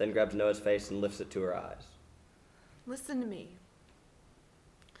 then grabs Noah's face and lifts it to her eyes. Listen to me.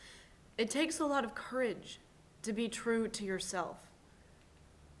 It takes a lot of courage to be true to yourself,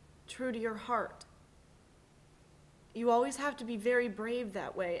 true to your heart. You always have to be very brave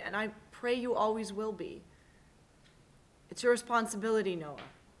that way, and I pray you always will be. It's your responsibility, Noah.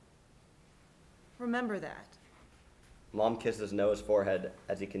 Remember that. Mom kisses Noah's forehead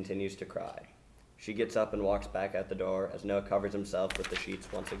as he continues to cry. She gets up and walks back out the door as Noah covers himself with the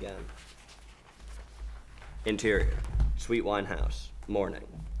sheets once again. Interior, Sweet Wine House, morning.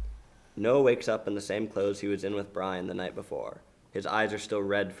 Noah wakes up in the same clothes he was in with Brian the night before. His eyes are still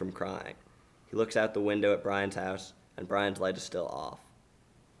red from crying. He looks out the window at Brian's house, and Brian's light is still off.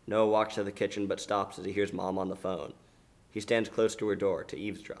 Noah walks to the kitchen but stops as he hears Mom on the phone. He stands close to her door to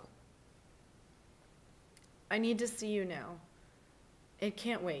eavesdrop. I need to see you now. It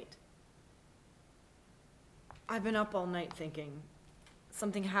can't wait. I've been up all night thinking.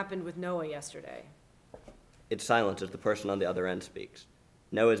 Something happened with Noah yesterday. It's silent as the person on the other end speaks.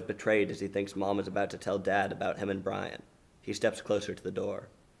 Noah is betrayed as he thinks Mom is about to tell Dad about him and Brian. He steps closer to the door.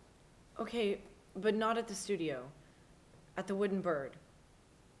 Okay, but not at the studio. At the Wooden Bird.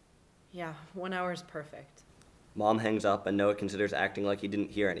 Yeah, 1 hour is perfect. Mom hangs up and Noah considers acting like he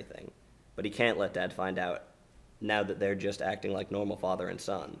didn't hear anything. But he can't let Dad find out, now that they're just acting like normal father and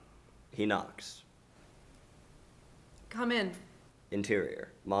son. He knocks. Come in.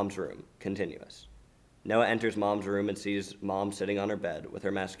 Interior, Mom's room, continuous. Noah enters Mom's room and sees Mom sitting on her bed with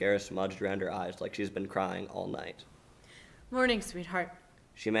her mascara smudged around her eyes like she's been crying all night. Morning, sweetheart.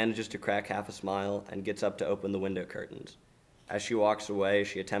 She manages to crack half a smile and gets up to open the window curtains. As she walks away,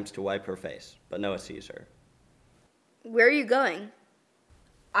 she attempts to wipe her face, but Noah sees her. Where are you going?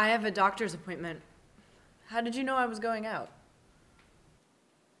 I have a doctor's appointment. How did you know I was going out?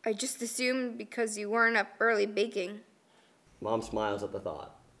 I just assumed because you weren't up early baking. Mom smiles at the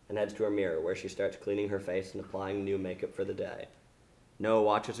thought and heads to her mirror where she starts cleaning her face and applying new makeup for the day. Noah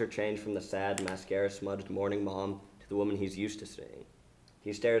watches her change from the sad, mascara-smudged morning mom to the woman he's used to seeing.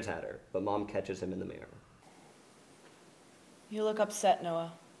 He stares at her, but Mom catches him in the mirror. You look upset,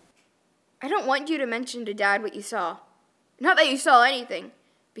 Noah. I don't want you to mention to Dad what you saw. Not that you saw anything,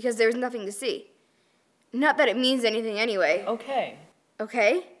 because there was nothing to see. Not that it means anything anyway. Okay.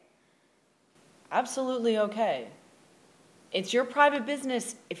 Okay? Absolutely okay. It's your private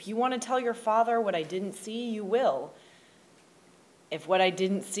business. If you want to tell your father what I didn't see, you will. If what I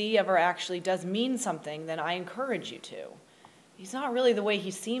didn't see ever actually does mean something, then I encourage you to. He's not really the way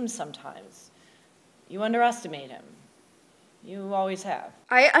he seems sometimes. You underestimate him. You always have.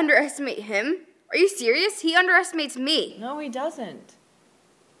 I underestimate him? Are you serious? He underestimates me. No, he doesn't.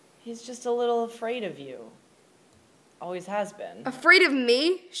 He's just a little afraid of you. Always has been. Afraid of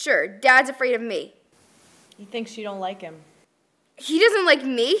me? Sure, Dad's afraid of me. He thinks you don't like him. He doesn't like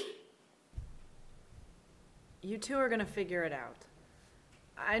me? You two are gonna figure it out.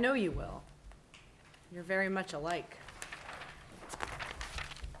 I know you will. You're very much alike.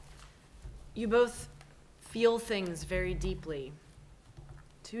 You both feel things very deeply.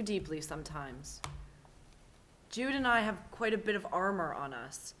 Too deeply sometimes. Jude and I have quite a bit of armor on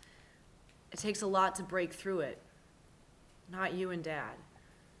us. It takes a lot to break through it. Not you and Dad.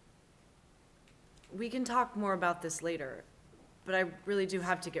 We can talk more about this later, but I really do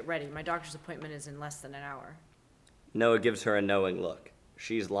have to get ready. My doctor's appointment is in less than an hour. Noah gives her a knowing look.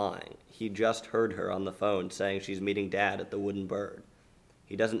 She's lying. He just heard her on the phone saying she's meeting Dad at the Wooden Bird.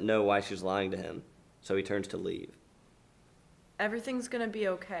 He doesn't know why she's lying to him, so he turns to leave. Everything's gonna be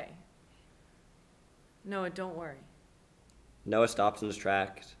okay. Noah, don't worry. Noah stops in his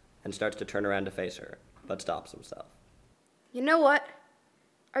tracks and starts to turn around to face her, but stops himself. You know what?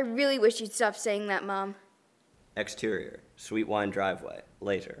 I really wish you'd stop saying that, Mom. Exterior, Sweet Wine driveway,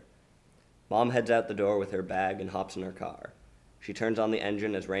 later. Mom heads out the door with her bag and hops in her car. She turns on the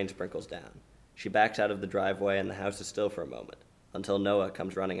engine as rain sprinkles down. She backs out of the driveway and the house is still for a moment, until Noah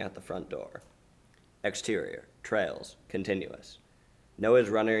comes running out the front door. Exterior, trails, continuous. Noah is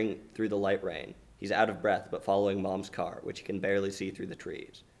running through the light rain. He's out of breath but following Mom's car, which he can barely see through the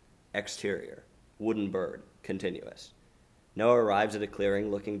trees. Exterior, Wooden Bird, continuous. Noah arrives at a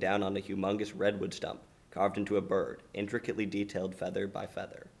clearing looking down on a humongous redwood stump carved into a bird, intricately detailed feather by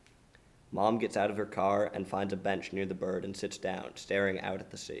feather. Mom gets out of her car and finds a bench near the bird and sits down, staring out at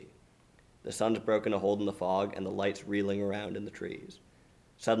the sea. The sun's broken a hole in the fog and the light's reeling around in the trees.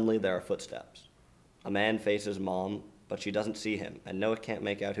 Suddenly there are footsteps. A man faces Mom, but she doesn't see him, and Noah can't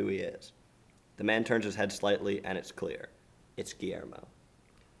make out who he is. The man turns his head slightly, and it's clear. It's Guillermo.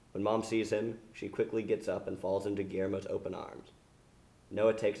 When Mom sees him, she quickly gets up and falls into Guillermo's open arms.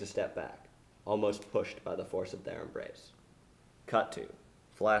 Noah takes a step back, almost pushed by the force of their embrace. Cut to.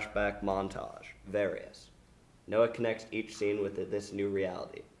 Flashback montage. Various. Noah connects each scene with this new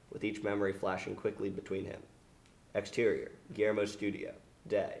reality, with each memory flashing quickly between him. Exterior. Guillermo's studio.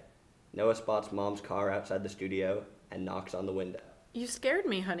 Day. Noah spots Mom's car outside the studio and knocks on the window. You scared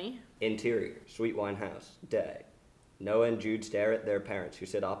me, honey. Interior. Sweet Wine house. Day. Noah and Jude stare at their parents who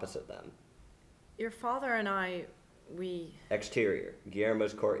sit opposite them. Your father and I, we... Exterior.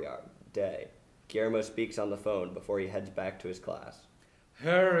 Guillermo's courtyard. Day. Guillermo speaks on the phone before he heads back to his class.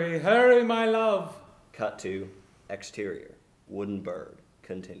 Hurry, hurry, my love. Cut to. Exterior. Wooden Bird.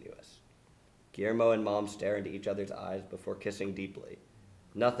 Continuous. Guillermo and Mom stare into each other's eyes before kissing deeply.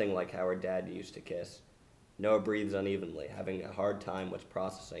 Nothing like how her dad used to kiss. Noah breathes unevenly, having a hard time with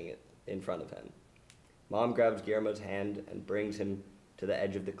processing it in front of him. Mom grabs Guillermo's hand and brings him to the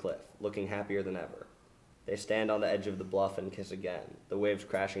edge of the cliff, looking happier than ever. They stand on the edge of the bluff and kiss again, the waves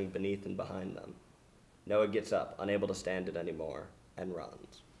crashing beneath and behind them. Noah gets up, unable to stand it anymore, and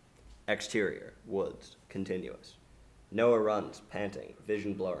runs. Exterior, woods, continuous. Noah runs, panting,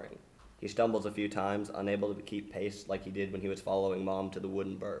 vision blurring. He stumbles a few times, unable to keep pace like he did when he was following Mom to the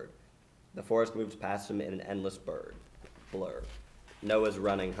Wooden Bird. The forest moves past him in an endless blur. Noah's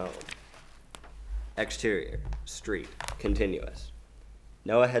running home. Exterior, street, continuous.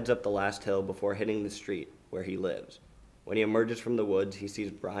 Noah heads up the last hill before hitting the street where he lives. When he emerges from the woods, he sees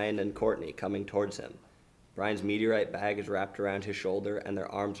Brian and Courtney coming towards him. Brian's meteorite bag is wrapped around his shoulder and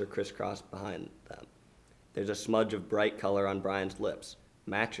their arms are crisscrossed behind them. There's a smudge of bright color on Brian's lips,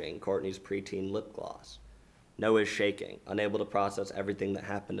 matching Courtney's preteen lip gloss. Noah is shaking, unable to process everything that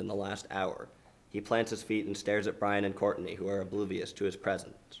happened in the last hour. He plants his feet and stares at Brian and Courtney, who are oblivious to his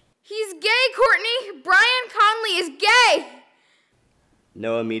presence. He's gay, Courtney! Brian Conley is gay!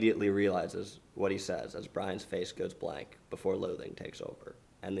 Noah immediately realizes what he says as Brian's face goes blank before loathing takes over,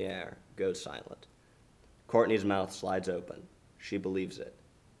 and the air goes silent. Courtney's mouth slides open. She believes it.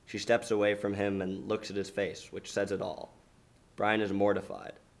 She steps away from him and looks at his face, which says it all. Brian is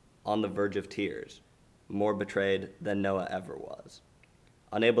mortified, on the verge of tears, more betrayed than Noah ever was.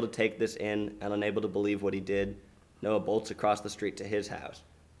 Unable to take this in and unable to believe what he did, Noah bolts across the street to his house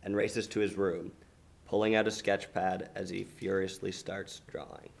and races to his room, pulling out a sketch pad as he furiously starts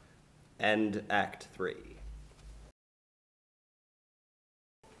drawing. End Act 3.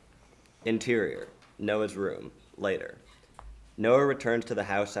 Interior, Noah's room, later. Noah returns to the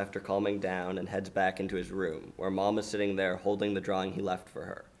house after calming down and heads back into his room, where Mom is sitting there holding the drawing he left for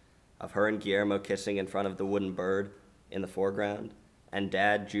her, of her and Guillermo kissing in front of the wooden bird in the foreground, and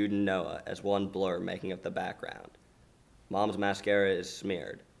Dad, Jude, and Noah as one blur making up the background. Mom's mascara is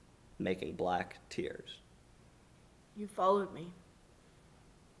smeared, making black tears. You followed me.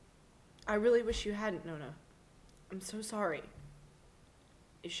 I really wish you hadn't, Nona. I'm so sorry.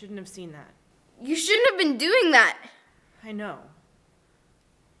 You shouldn't have seen that. You shouldn't have been doing that. I know.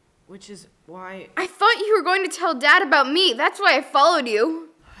 Which is why I thought you were going to tell Dad about me. That's why I followed you.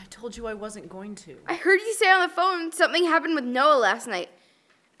 I told you I wasn't going to. I heard you say on the phone something happened with Noah last night.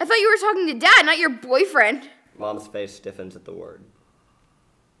 I thought you were talking to Dad, not your boyfriend. Mom's face stiffens at the word.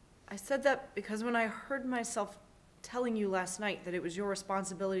 I said that because when I heard myself telling you last night that it was your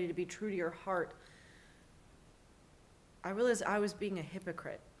responsibility to be true to your heart, I realized I was being a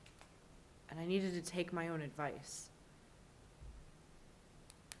hypocrite, and I needed to take my own advice.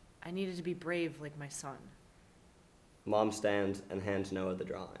 I needed to be brave like my son. Mom stands and hands Noah the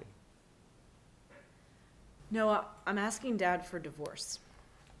drawing. Noah, I'm asking Dad for divorce.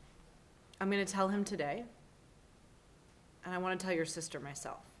 I'm going to tell him today, and I want to tell your sister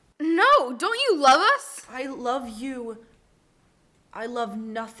myself. No, don't you love us? I love you. I love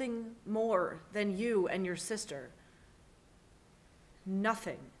nothing more than you and your sister.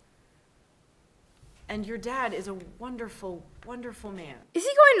 Nothing. And your dad is a wonderful, wonderful man. Is he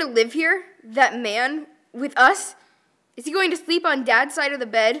going to live here, that man, with us? Is he going to sleep on Dad's side of the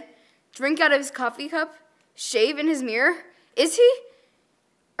bed, drink out of his coffee cup, shave in his mirror? Is he?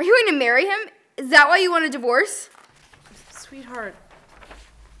 Are you going to marry him? Is that why you want a divorce? Sweetheart.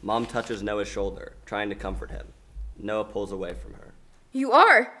 Mom touches Noah's shoulder, trying to comfort him. Noah pulls away from her. You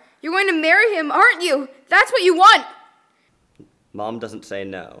are. You're going to marry him, aren't you? That's what you want. Mom doesn't say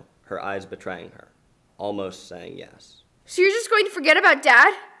no, her eyes betraying her, almost saying yes. So you're just going to forget about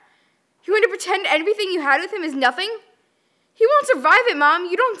Dad? You're going to pretend everything you had with him is nothing? He won't survive it, Mom.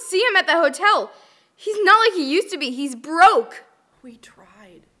 You don't see him at the hotel. He's not like he used to be. He's broke. We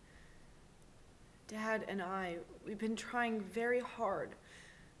tried. Dad and I, we've been trying very hard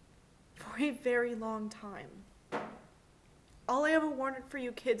for a very long time. All I ever wanted for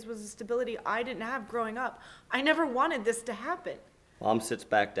you kids was the stability I didn't have growing up. I never wanted this to happen. Mom sits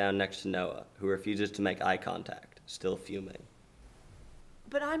back down next to Noah, who refuses to make eye contact, still fuming.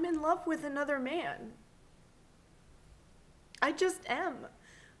 But I'm in love with another man. I just am.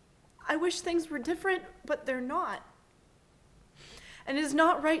 I wish things were different, but they're not. And it is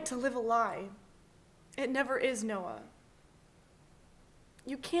not right to live a lie. It never is, Noah.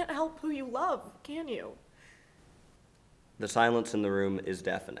 You can't help who you love, can you? The silence in the room is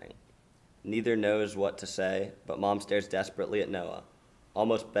deafening. Neither knows what to say, but Mom stares desperately at Noah,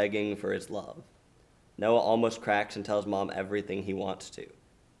 almost begging for his love. Noah almost cracks and tells Mom everything he wants to,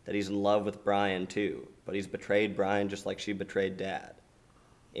 that he's in love with Brian too, but he's betrayed Brian just like she betrayed Dad.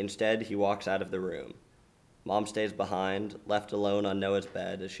 Instead, he walks out of the room. Mom stays behind, left alone on Noah's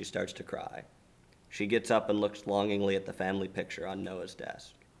bed as she starts to cry. She gets up and looks longingly at the family picture on Noah's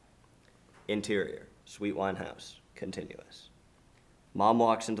desk. Interior, Sweet Wine House, continuous. Mom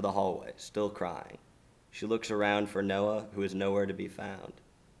walks into the hallway, still crying. She looks around for Noah, who is nowhere to be found.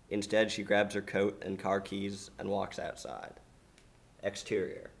 Instead, she grabs her coat and car keys and walks outside.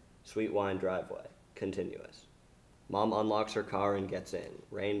 Exterior, Sweet Wine driveway, continuous. Mom unlocks her car and gets in,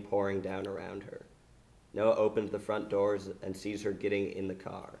 rain pouring down around her. Noah opens the front doors and sees her getting in the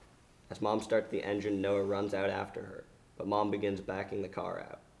car. As Mom starts the engine, Noah runs out after her, but Mom begins backing the car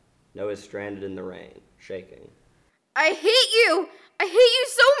out. Noah is stranded in the rain, shaking. I hate you! I hate you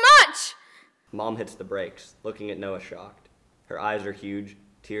so much! Mom hits the brakes, looking at Noah shocked. Her eyes are huge,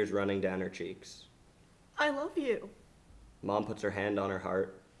 tears running down her cheeks. I love you. Mom puts her hand on her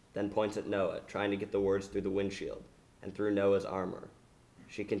heart, then points at Noah, trying to get the words through the windshield and through Noah's armor.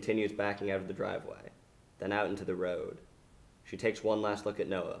 She continues backing out of the driveway. then out into the road. She takes one last look at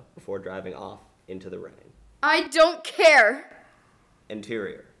Noah before driving off into the rain. I don't care.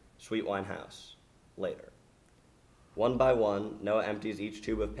 Interior, Sweetwine House. Later. One by one, Noah empties each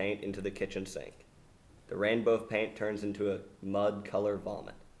tube of paint into the kitchen sink. The rainbow of paint turns into a mud-color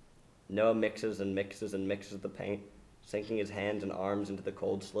vomit. Noah mixes and mixes and mixes the paint, sinking his hands and arms into the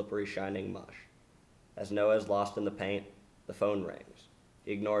cold, slippery, shining mush. As Noah is lost in the paint, the phone rings.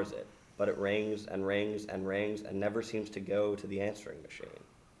 He ignores it, but it rings and rings and rings and never seems to go to the answering machine.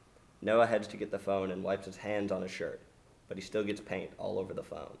 Noah heads to get the phone and wipes his hands on his shirt, but he still gets paint all over the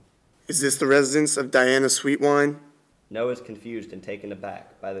phone. Is this the residence of Diana Sweetwine? Noah is confused and taken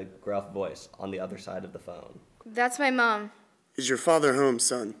aback by the gruff voice on the other side of the phone. That's my mom. Is your father home,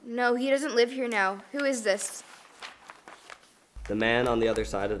 son? No, he doesn't live here now. Who is this? The man on the other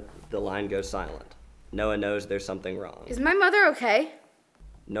side of the line goes silent. Noah knows there's something wrong. Is my mother okay?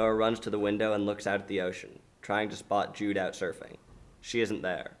 Noah runs to the window and looks out at the ocean, trying to spot Jude out surfing. She isn't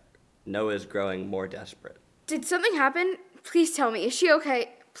there. Noah is growing more desperate. Did something happen? Please tell me. Is she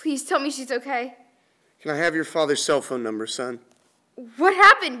okay? Please tell me she's okay. Can I have your father's cell phone number, son? What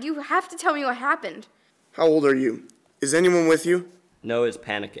happened? You have to tell me what happened. How old are you? Is anyone with you? Noah is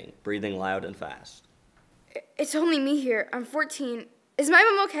panicking, breathing loud and fast. It's only me here. I'm 14. Is my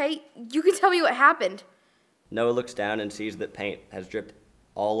mom okay? You can tell me what happened. Noah looks down and sees that paint has dripped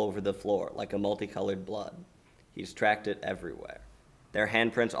all over the floor like a multicolored blood. He's tracked it everywhere. There are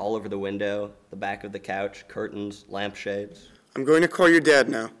handprints all over the window, the back of the couch, curtains, lampshades. I'm going to call your dad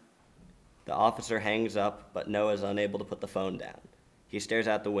now. The officer hangs up, but Noah is unable to put the phone down. He stares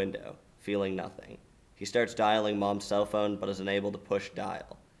out the window, feeling nothing. He starts dialing Mom's cell phone, but is unable to push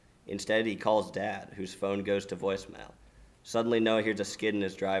dial. Instead, he calls Dad, whose phone goes to voicemail. Suddenly, Noah hears a skid in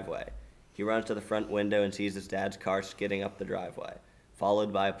his driveway. He runs to the front window and sees his dad's car skidding up the driveway,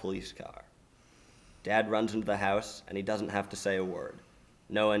 followed by a police car. Dad runs into the house, and he doesn't have to say a word.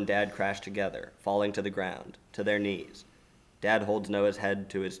 Noah and Dad crash together, falling to the ground, to their knees. Dad holds Noah's head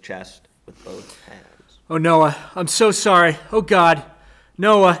to his chest with both hands. Oh, Noah, I'm so sorry. Oh, God.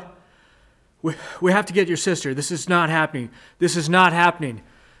 Noah, we have to get your sister. This is not happening. This is not happening.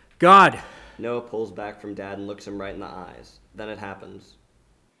 God. Noah pulls back from Dad and looks him right in the eyes. Then it happens.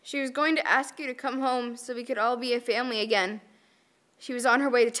 She was going to ask you to come home so we could all be a family again. She was on her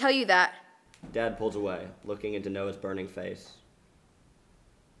way to tell you that. Dad pulls away, looking into Noah's burning face.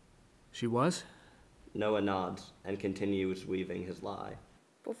 She was? Noah nods and continues weaving his lie.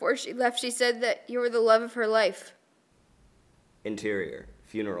 Before she left, she said that you were the love of her life. Interior,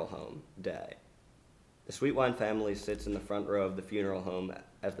 funeral home, day. The Sweetwine family sits in the front row of the funeral home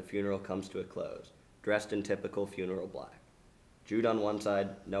as the funeral comes to a close, dressed in typical funeral black. Jude on one side,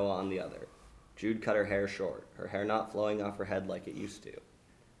 Noah on the other. Jude cut her hair short, her hair not flowing off her head like it used to.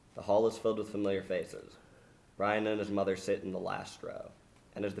 The hall is filled with familiar faces. Brian and his mother sit in the last row,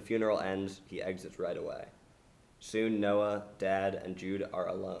 and as the funeral ends, he exits right away. Soon Noah, Dad, and Jude are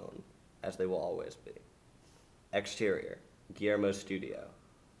alone, as they will always be. Exterior, Guillermo's studio.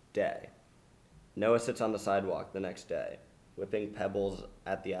 Day. Noah sits on the sidewalk the next day, whipping pebbles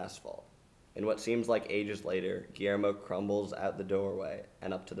at the asphalt. In what seems like ages later, Guillermo crumbles out the doorway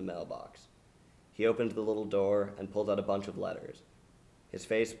and up to the mailbox. He opens the little door and pulls out a bunch of letters. His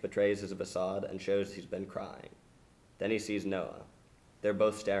face betrays his facade and shows he's been crying. Then he sees Noah. They're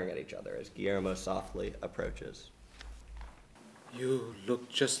both staring at each other as Guillermo softly approaches. You look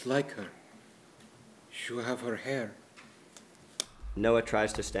just like her. You have her hair. Noah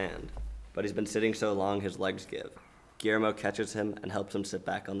tries to stand, but he's been sitting so long his legs give. Guillermo catches him and helps him sit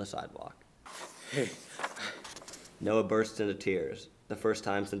back on the sidewalk. Hey. Noah bursts into tears, the first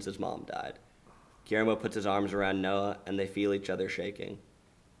time since his mom died. Guillermo puts his arms around Noah and they feel each other shaking.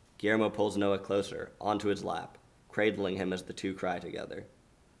 Guillermo pulls Noah closer, onto his lap, cradling him as the two cry together.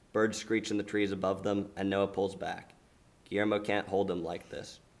 Birds screech in the trees above them and Noah pulls back. Guillermo can't hold him like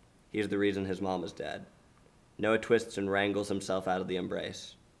this. He's the reason his mom is dead. Noah twists and wrangles himself out of the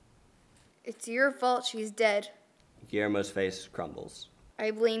embrace. It's your fault she's dead. Guillermo's face crumbles.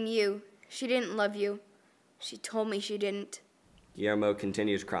 I blame you. She didn't love you. She told me she didn't. Guillermo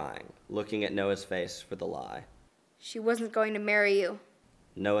continues crying, looking at Noah's face for the lie. She wasn't going to marry you.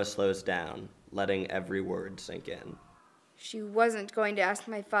 Noah slows down, letting every word sink in. She wasn't going to ask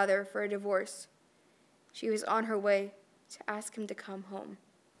my father for a divorce. She was on her way to ask him to come home.